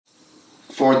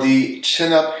For the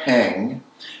chin-up hang,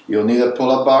 you'll need a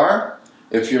pull-up bar.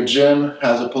 If your gym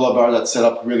has a pull-up bar that's set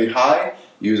up really high,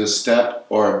 use a step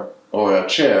or a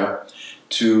chair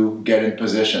to get in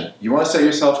position. You want to set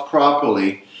yourself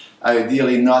properly,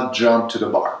 ideally not jump to the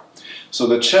bar. So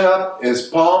the chin-up is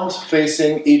palms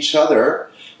facing each other.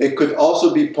 It could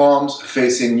also be palms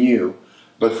facing you.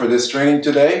 But for this training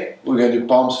today, we're going to do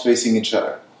palms facing each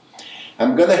other.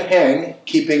 I'm going to hang,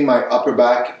 keeping my upper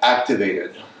back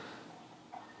activated.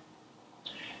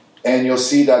 And you'll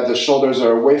see that the shoulders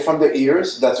are away from the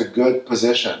ears. That's a good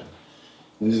position.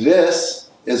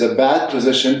 This is a bad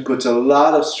position, puts a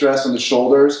lot of stress on the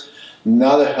shoulders,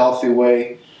 not a healthy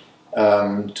way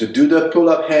to do the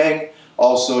pull-up hang.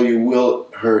 Also, you will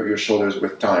hurt your shoulders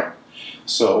with time.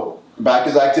 So, back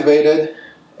is activated,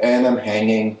 and I'm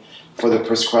hanging for the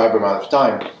prescribed amount of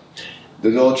time. The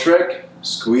little trick,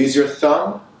 squeeze your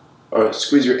thumb, or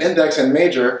squeeze your index and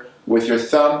major with your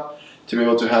thumb to be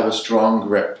able to have a strong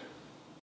grip.